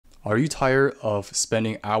Are you tired of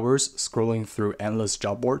spending hours scrolling through endless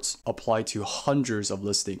job boards, applied to hundreds of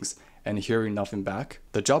listings, and hearing nothing back?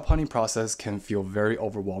 The job hunting process can feel very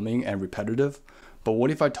overwhelming and repetitive, but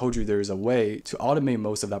what if I told you there is a way to automate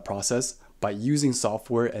most of that process by using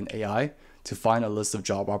software and AI to find a list of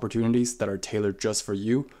job opportunities that are tailored just for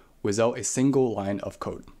you without a single line of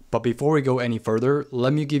code? But before we go any further,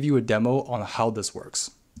 let me give you a demo on how this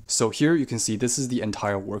works. So here you can see this is the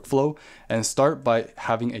entire workflow, and start by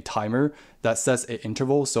having a timer that sets an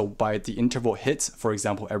interval. So by the interval hits, for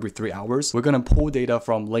example, every 3 hours, we're going to pull data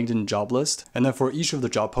from LinkedIn job list. And then for each of the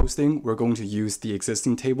job posting, we're going to use the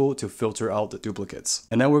existing table to filter out the duplicates.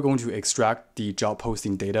 And then we're going to extract the job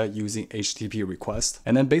posting data using HTTP request.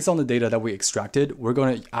 And then based on the data that we extracted, we're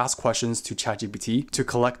going to ask questions to ChatGPT to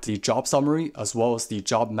collect the job summary as well as the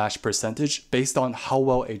job match percentage based on how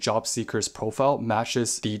well a job seeker's profile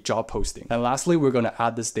matches the job posting. And lastly, we're going to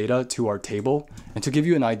add this data to our table. And to give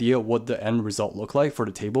you an idea what the end result look like for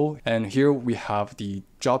the table, and here we have the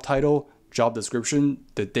job title, job description,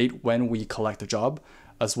 the date when we collect the job,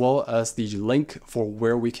 as well as the link for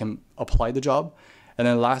where we can apply the job. And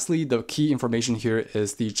then lastly, the key information here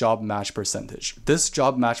is the job match percentage. This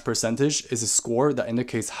job match percentage is a score that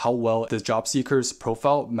indicates how well the job seeker's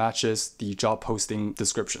profile matches the job posting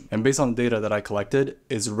description. And based on the data that I collected,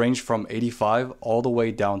 it's ranged from 85 all the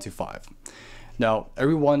way down to 5. Now,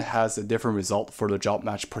 everyone has a different result for the job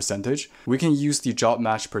match percentage. We can use the job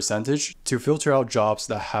match percentage to filter out jobs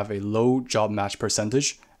that have a low job match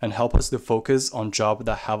percentage and help us to focus on jobs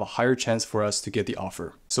that have a higher chance for us to get the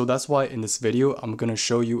offer. So that's why in this video, I'm going to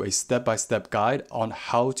show you a step-by-step guide on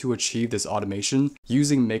how to achieve this automation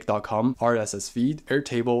using make.com, RSS feed,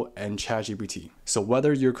 Airtable, and ChatGPT. So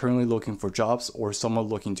whether you're currently looking for jobs or someone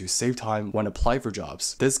looking to save time when applying for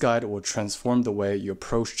jobs, this guide will transform the way you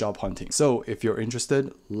approach job hunting. So if you're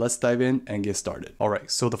interested, let's dive in and get started. All right,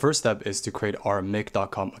 so the first step is to create our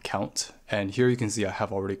make.com account. And here you can see I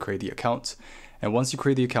have already created the account. And once you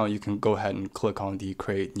create the account, you can go ahead and click on the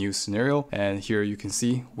create new scenario. And here you can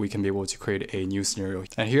see we can be able to create a new scenario.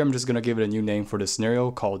 And here I'm just going to give it a new name for the scenario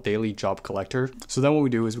called daily job collector. So then what we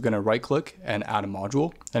do is we're going to right click and add a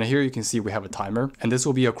module. And here you can see we have a timer, and this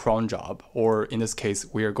will be a cron job, or in this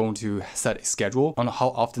case, we are going to set a schedule on how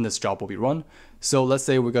often this job will be run. So let's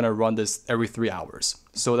say we're going to run this every 3 hours.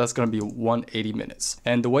 So that's going to be 180 minutes.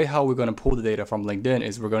 And the way how we're going to pull the data from LinkedIn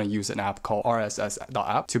is we're going to use an app called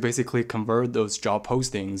rss.app to basically convert those job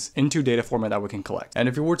postings into data format that we can collect. And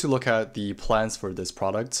if you were to look at the plans for this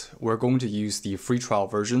product, we're going to use the free trial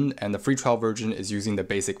version, and the free trial version is using the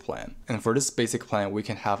basic plan. And for this basic plan, we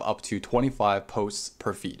can have up to 25 posts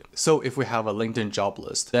per feed. So if we have a LinkedIn job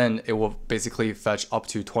list, then it will basically fetch up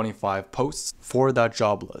to 25 posts for that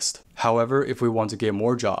job list. However, if we want to get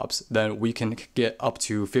more jobs, then we can get up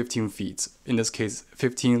to 15 feeds, in this case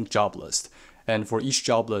 15 job lists. And for each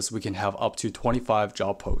job list, we can have up to 25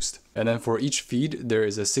 job posts. And then for each feed, there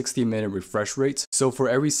is a 60-minute refresh rate. So for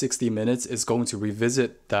every 60 minutes, it's going to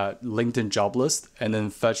revisit that LinkedIn job list and then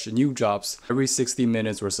fetch new jobs every 60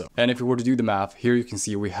 minutes or so. And if we were to do the math, here you can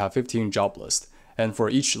see we have 15 job lists. And for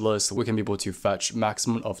each list, we can be able to fetch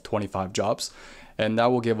maximum of 25 jobs. And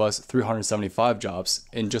that will give us 375 jobs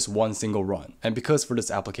in just one single run. And because for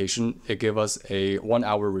this application, it gives us a 1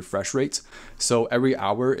 hour refresh rate. So every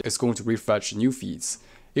hour it's going to refresh new feeds.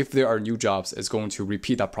 If there are new jobs, it's going to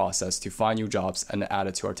repeat that process to find new jobs and add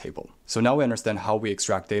it to our table. So now we understand how we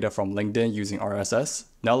extract data from LinkedIn using RSS.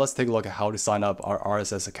 Now let's take a look at how to sign up our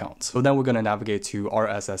RSS account. So then we're going to navigate to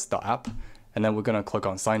rss.app, and then we're going to click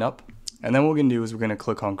on sign up. And then what we're going to do is we're going to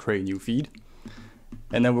click on create new feed.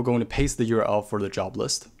 And then we're going to paste the URL for the job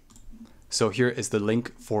list. So here is the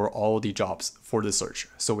link for all the jobs for the search.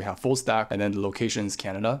 So we have full stack, and then the location is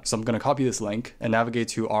Canada. So I'm going to copy this link and navigate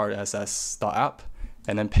to rss.app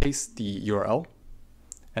and then paste the URL.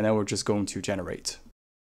 And then we're just going to generate.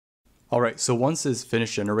 All right, so once it's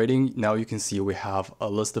finished generating, now you can see we have a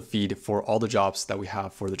list of feed for all the jobs that we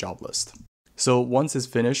have for the job list. So once it's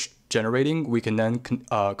finished generating, we can then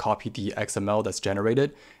copy the XML that's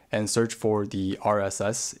generated and search for the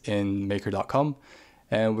RSS in maker.com.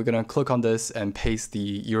 And we're gonna click on this and paste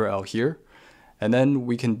the URL here. And then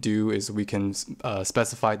we can do is we can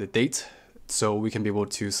specify the date. So we can be able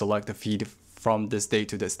to select the feed from this date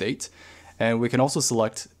to this date. And we can also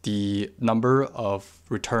select the number of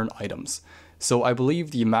return items. So I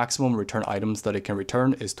believe the maximum return items that it can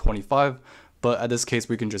return is 25, but at this case,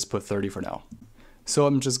 we can just put 30 for now. So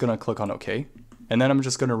I'm just gonna click on OK. And then I'm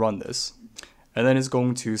just gonna run this. And then it's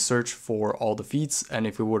going to search for all the feeds. And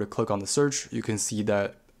if we were to click on the search, you can see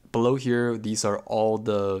that below here, these are all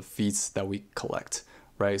the feeds that we collect,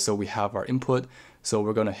 right? So we have our input. So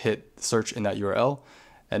we're going to hit search in that URL.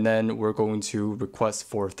 and then we're going to request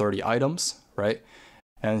for 30 items, right?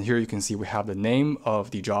 And here you can see we have the name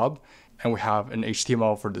of the job, and we have an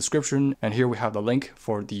HTML for description, and here we have the link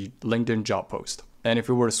for the LinkedIn job post. And if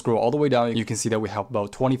we were to scroll all the way down, you can see that we have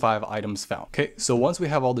about 25 items found. Okay, so once we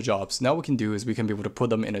have all the jobs, now what we can do is we can be able to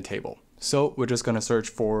put them in a table. So we're just gonna search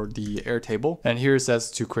for the Airtable, and here it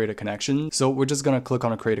says to create a connection. So we're just gonna click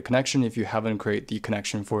on create a connection if you haven't created the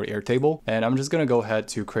connection for Airtable. And I'm just gonna go ahead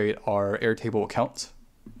to create our Airtable account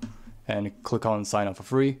and click on sign up for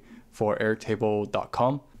free for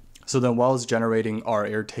airtable.com. So then while it's generating our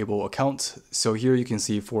Airtable account, so here you can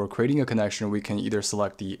see for creating a connection, we can either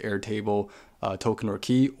select the Airtable token or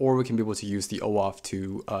key, or we can be able to use the OAuth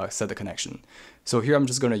to set the connection. So here I'm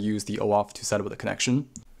just going to use the OAuth to set up the connection.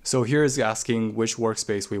 So here is asking which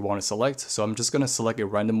workspace we want to select. So I'm just going to select a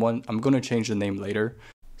random one. I'm going to change the name later.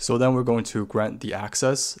 So then we're going to grant the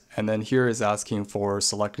access, and then here is asking for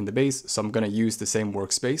selecting the base. So I'm going to use the same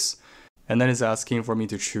workspace. And then it's asking for me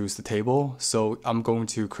to choose the table. So I'm going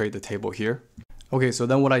to create the table here. Okay, so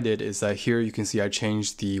then what I did is that here you can see I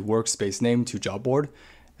changed the workspace name to job board.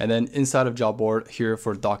 And then inside of job board here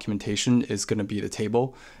for documentation is going to be the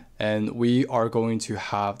table. And we are going to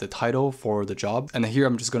have the title for the job. And then here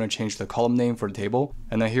I'm just going to change the column name for the table.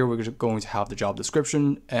 And then here we're going to have the job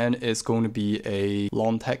description, and it's going to be a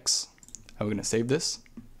long text. And we're going to save this.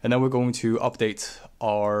 And then we're going to update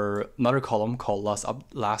our another column called last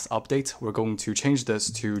update. We're going to change this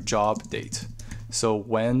to job date. So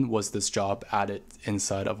when was this job added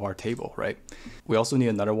inside of our table, right? We also need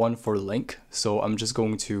another one for link. So I'm just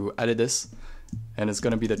going to edit this, and it's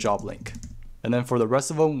going to be the job link. And then for the rest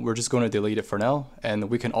of them, we're just going to delete it for now, and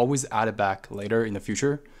we can always add it back later in the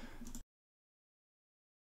future.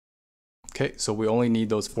 Okay, so we only need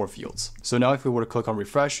those 4 fields. So now if we were to click on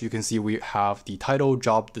refresh, you can see we have the title,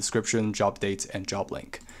 job description, job date, and job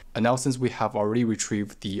link. And now since we have already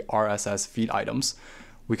retrieved the RSS feed items,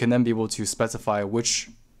 we can then be able to specify which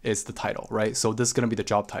is the title, right? So this is going to be the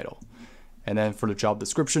job title. And then for the job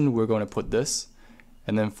description, we're going to put this.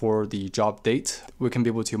 And then for the job date, we can be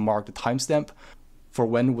able to mark the timestamp for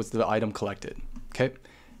when was the item collected, okay?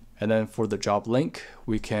 And then for the job link,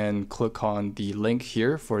 we can click on the link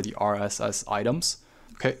here for the RSS items.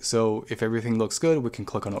 Okay, so if everything looks good, we can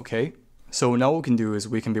click on OK. So now what we can do is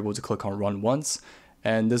we can be able to click on run once,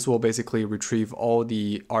 and this will basically retrieve all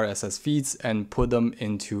the RSS feeds and put them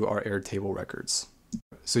into our Airtable records.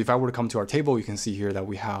 So if I were to come to our table, you can see here that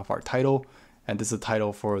we have our title, and this is the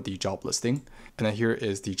title for the job listing. And then here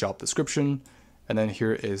is the job description, and then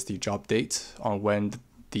here is the job date on when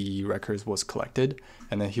the records was collected,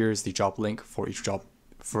 and then here's the job link for each job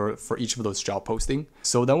for each of those job posting.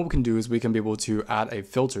 So then what we can do is we can be able to add a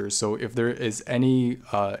filter. So if there is any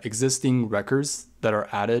existing records that are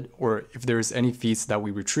added, or if there is any feeds that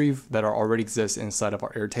we retrieve that are already exist inside of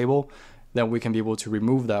our Airtable, then we can be able to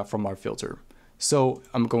remove that from our filter. So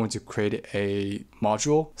I'm going to create a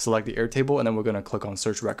module, select the Airtable, and then we're going to click on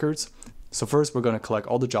search records. So first we're going to collect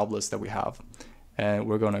all the job lists that we have. And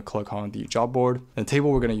we're going to click on the job board. In the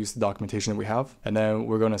table, we're going to use the documentation that we have. And then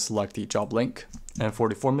we're going to select the job link. And for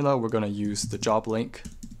the formula, we're going to use the job link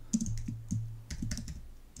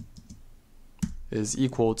is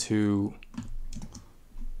equal to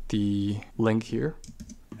the link here.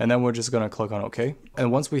 And then we're just going to click on OK.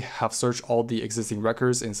 And once we have searched all the existing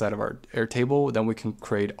records inside of our Airtable, then we can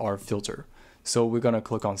create our filter. So we're going to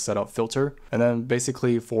click on setup filter. And then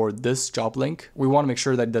basically for this job link, we want to make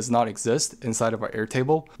sure that it does not exist inside of our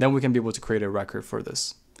Airtable. Then we can be able to create a record for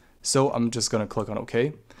this. So I'm just going to click on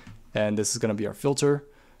OK. And this is going to be our filter.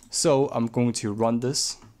 So I'm going to run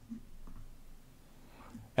this.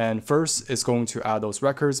 And first it's going to add those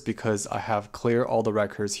records because I have cleared all the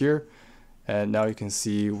records here. And now you can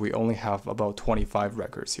see we only have about 25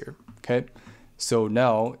 records here. Okay. So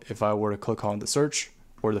now if I were to click on the search,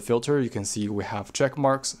 or the filter, you can see we have check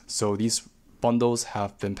marks. So these bundles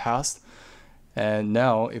have been passed. And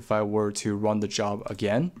now if I were to run the job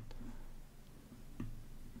again,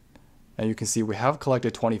 and you can see we have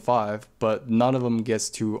collected 25, but none of them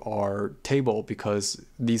gets to our table because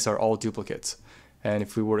these are all duplicates. And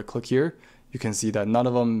if we were to click here, you can see that none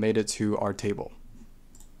of them made it to our table.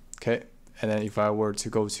 Okay, and then if I were to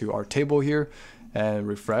go to our table here and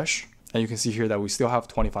refresh, and you can see here that we still have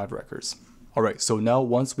 25 records. All right, so now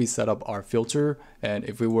once we set up our filter, and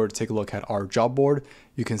if we were to take a look at our job board,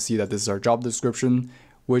 you can see that this is our job description,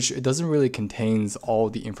 which it doesn't really contains all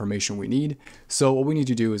the information we need. So what we need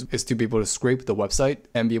to do is to be able to scrape the website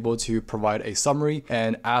and be able to provide a summary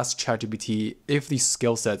and ask ChatGPT if the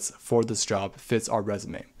skill sets for this job fits our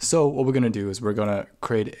resume. So what we're gonna do is we're gonna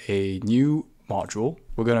create a new module,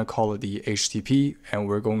 We're going to call it the HTTP, and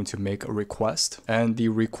we're going to make a request. And the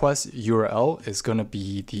request URL is going to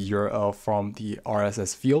be the URL from the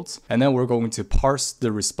RSS fields. And then we're going to parse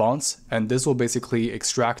the response, and this will basically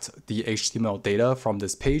extract the HTML data from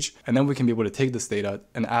this page. And then we can be able to take this data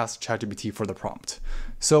and ask ChatGPT for the prompt.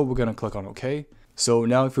 So we're going to click on OK. So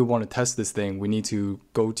now if we want to test this thing, we need to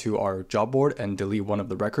go to our job board and delete one of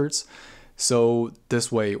the records. So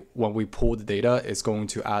this way, when we pull the data, it's going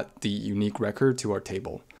to add the unique record to our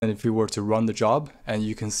table. And if we were to run the job, and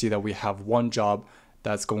you can see that we have one job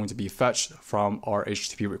that's going to be fetched from our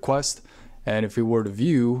HTTP request. And if we were to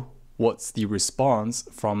view what's the response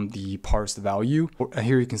from the parsed value, and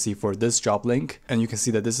here you can see for this job link, and you can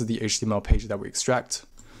see that this is the HTML page that we extract.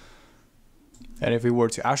 And if we were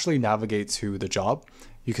to actually navigate to the job,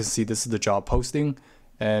 you can see this is the job posting.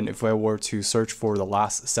 And if I were to search for the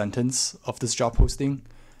last sentence of this job posting,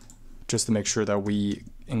 just to make sure that we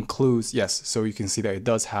include, yes, so you can see that it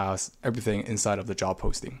does have everything inside of the job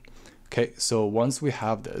posting. Okay, so once we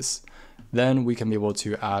have this, then we can be able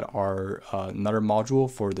to add our another module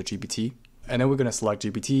for the GPT. And then we're gonna select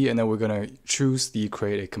GPT, and then we're gonna choose the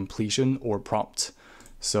create a completion or prompt.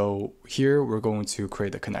 So here we're going to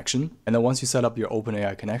create the connection. And then once you set up your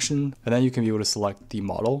OpenAI connection, and then you can be able to select the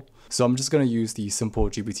model. So I'm just going to use the simple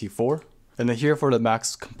GPT-4. And then here for the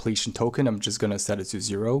max completion token, I'm just going to set it to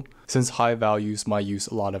 0. Since high values might use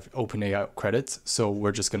a lot of OpenAI credits, so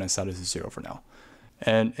we're just going to set it to 0 for now.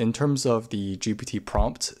 And in terms of the GPT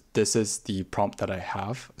prompt, this is the prompt that I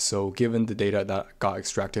have. So given the data that got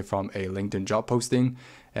extracted from a LinkedIn job posting,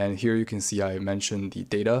 and here you can see I mentioned the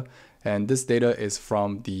data, and this data is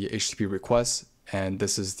from the HTTP request, and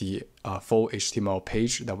this is the full HTML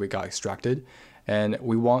page that we got extracted. And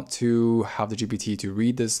we want to have the GPT to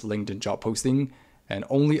read this LinkedIn job posting and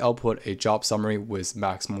only output a job summary with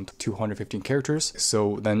maximum 215 characters.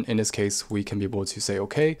 So then in this case, we can be able to say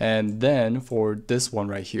okay. And then for this one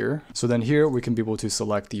right here, so then here we can be able to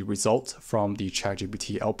select the result from the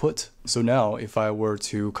ChatGPT output. So now if I were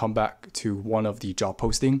to come back to one of the job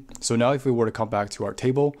posting, so now if we were to come back to our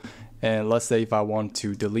table, and let's say if I want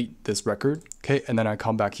to delete this record, okay, and then I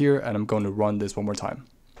come back here and I'm going to run this one more time.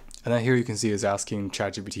 And then here you can see it's asking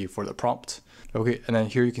ChatGPT for the prompt. Okay, and then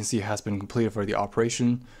here you can see it has been completed for the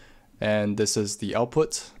operation. And this is the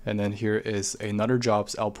output. And then here is another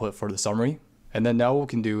job's output for the summary. And then now what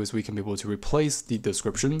we can do is we can be able to replace the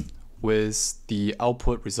description with the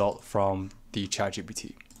output result from the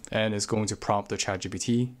ChatGPT. And it's going to prompt the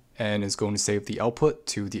ChatGPT, and it's going to save the output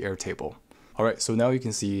to the Airtable. All right, so now you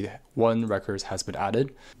can see one record has been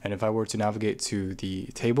added. And if I were to navigate to the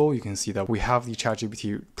table, you can see that we have the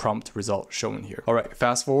ChatGPT prompt result shown here. All right,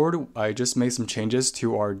 fast forward, I just made some changes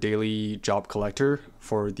to our daily job collector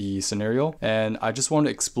for the scenario. And I just want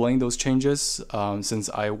to explain those changes since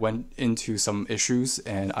I went into some issues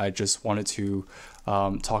and I just wanted to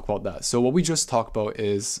talk about that. So what we just talked about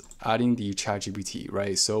is adding the ChatGPT,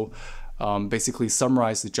 right? So basically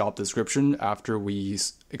summarize the job description after we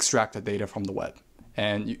extract the data from the web.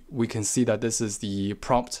 And we can see that this is the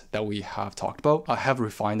prompt that we have talked about. I have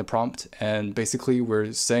refined the prompt, and basically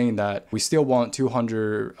we're saying that we still want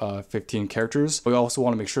 215 characters. We also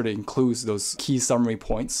want to make sure to include those key summary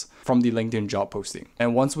points from the LinkedIn job posting.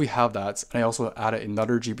 And once we have that, I also added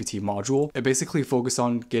another GPT module. It basically focuses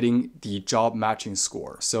on getting the job matching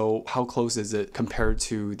score. So how close is it compared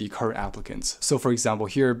to the current applicants? So for example,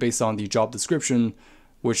 here based on the job description,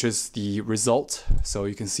 which is the result. So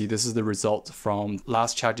you can see this is the result from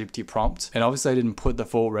last ChatGPT prompt. And obviously I didn't put the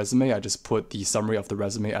full resume. I just put the summary of the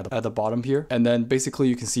resume at the bottom here. And then basically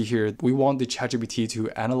you can see here, we want the ChatGPT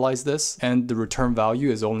to analyze this, and the return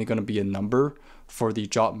value is only going to be a number for the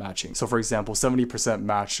job matching. So for example, 70%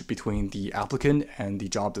 match between the applicant and the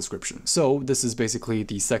job description. So this is basically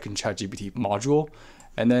the second ChatGPT module.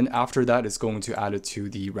 And then after that, it's going to add it to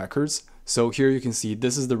the records. So here you can see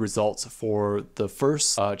this is the results for the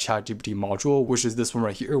first ChatGPT module, which is this one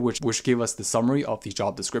right here, which gave us the summary of the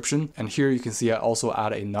job description. And here you can see I also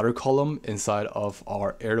add another column inside of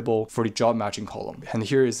our Airtable for the job matching column. And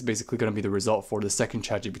here is basically going to be the result for the second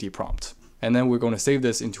ChatGPT prompt. And then we're going to save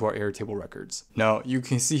this into our Airtable records. Now you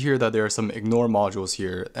can see here that there are some ignore modules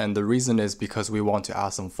here. And the reason is because we want to add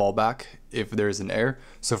some fallback if there's an error.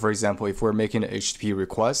 So for example, if we're making an HTTP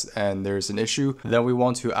request and there's an issue, then we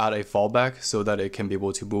want to add a fallback so that it can be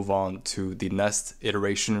able to move on to the next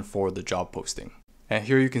iteration for the job posting. And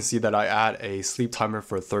here you can see that I add a sleep timer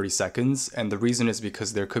for 30 seconds. And the reason is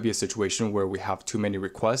because there could be a situation where we have too many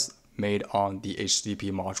requests made on the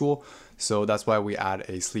HTTP module. So that's why we add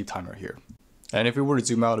a sleep timer here. And if we were to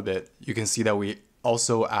zoom out a bit, you can see that we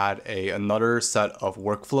also add another set of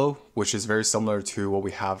workflow, which is very similar to what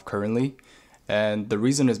we have currently. And the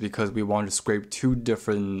reason is because we want to scrape two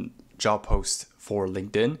different job posts for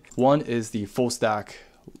LinkedIn. One is the full stack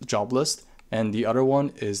job list, and the other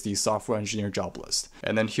one is the software engineer job list.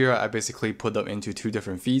 And then here I basically put them into two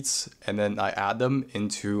different feeds, and then I add them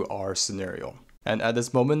into our scenario. And at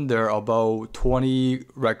this moment, there are about 20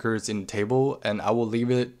 records in the table, and I will leave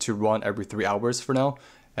it to run every 3 hours for now,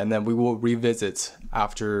 and then we will revisit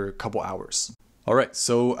after a couple hours. Alright,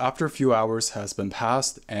 so after a few hours has been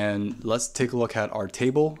passed, and let's take a look at our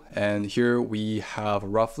table. And here we have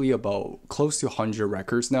roughly about close to 100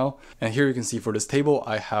 records now. And here you can see for this table,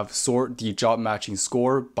 I have sort the job matching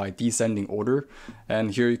score by descending order. And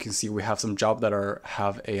here you can see we have some jobs that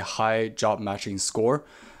have a high job matching score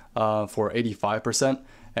for 85%.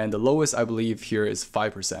 And the lowest I believe here is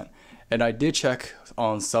 5%. And I did check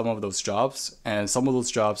on some of those jobs, and some of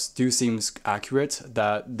those jobs do seem accurate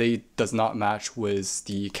that they does not match with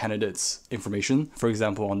the candidate's information. For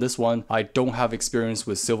example, on this one, I don't have experience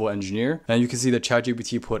with civil engineer, and you can see that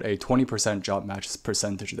ChatGPT put a 20% job match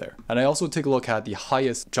percentage there. And I also take a look at the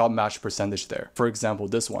highest job match percentage there. For example,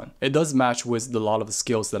 this one. It does match with a lot of the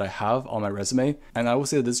skills that I have on my resume, and I will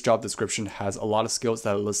say that this job description has a lot of skills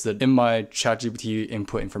that are listed in my ChatGPT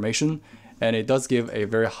input information. And it does give a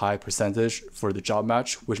very high percentage for the job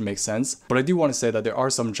match, which makes sense. But I do want to say that there are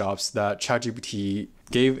some jobs that ChatGPT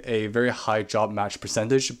gave a very high job match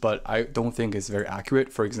percentage, but I don't think it's very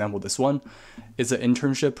accurate. For example, this one is an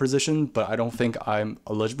internship position, but I don't think I'm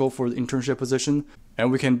eligible for the internship position.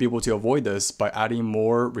 And we can be able to avoid this by adding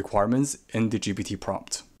more requirements in the GPT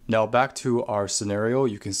prompt. Now back to our scenario,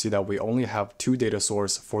 you can see that we only have 2 data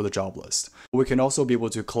sources for the job list. We can also be able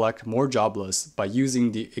to collect more job lists by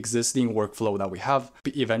using the existing workflow that we have,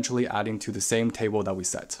 eventually adding to the same table that we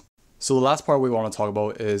set. So the last part we want to talk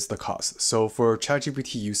about is the cost. So for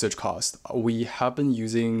ChatGPT usage cost, we have been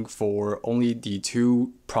using for only the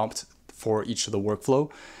 2 prompts for each of the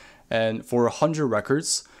workflow. And for 100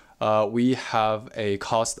 records, we have a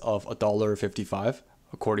cost of $1.55.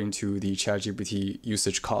 according to the ChatGPT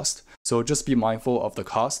usage cost. So just be mindful of the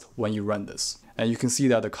cost when you run this. And you can see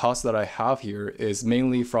that the cost that I have here is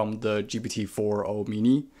mainly from the GPT-4o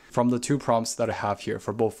mini, from the 2 prompts that I have here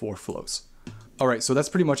for both workflows. Alright, so that's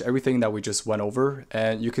pretty much everything that we just went over.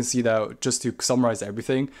 And you can see that just to summarize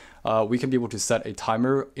everything, we can be able to set a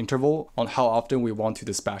timer interval on how often we want to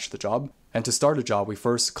dispatch the job. And to start a job, we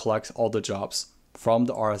first collect all the jobs from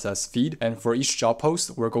the RSS feed, and for each job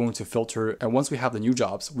post we're going to filter, and once we have the new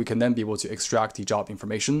jobs we can then be able to extract the job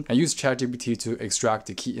information and use ChatGPT to extract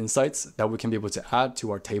the key insights that we can be able to add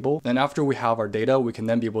to our table. And after we have our data, we can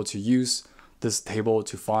then be able to use this table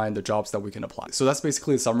to find the jobs that we can apply. So that's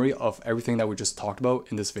basically a summary of everything that we just talked about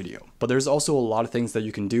in this video. But there's also a lot of things that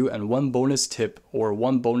you can do, and one bonus tip or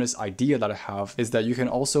one bonus idea that I have is that you can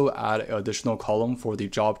also add an additional column for the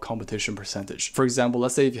job competition percentage. For example,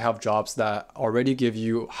 let's say if you have jobs that already give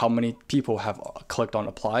you how many people have clicked on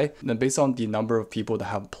apply, then based on the number of people that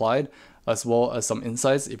have applied, as well as some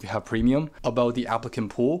insights if you have premium about the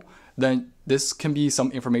applicant pool, then this can be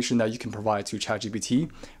some information that you can provide to ChatGPT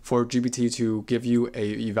for GPT to give you a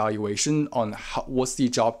evaluation on what's the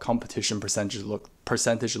job competition percentage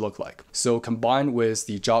look like. So combined with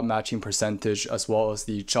the job matching percentage as well as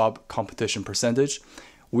the job competition percentage,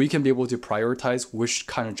 we can be able to prioritize which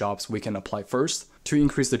kind of jobs we can apply first to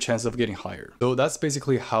increase the chance of getting hired. So that's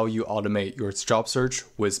basically how you automate your job search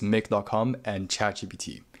with Make.com and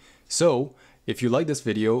ChatGPT. So if you like this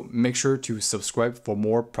video, make sure to subscribe for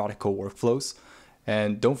more practical workflows,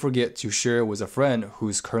 and don't forget to share it with a friend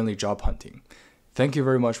who's currently job hunting. Thank you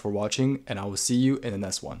very much for watching, and I will see you in the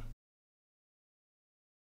next one.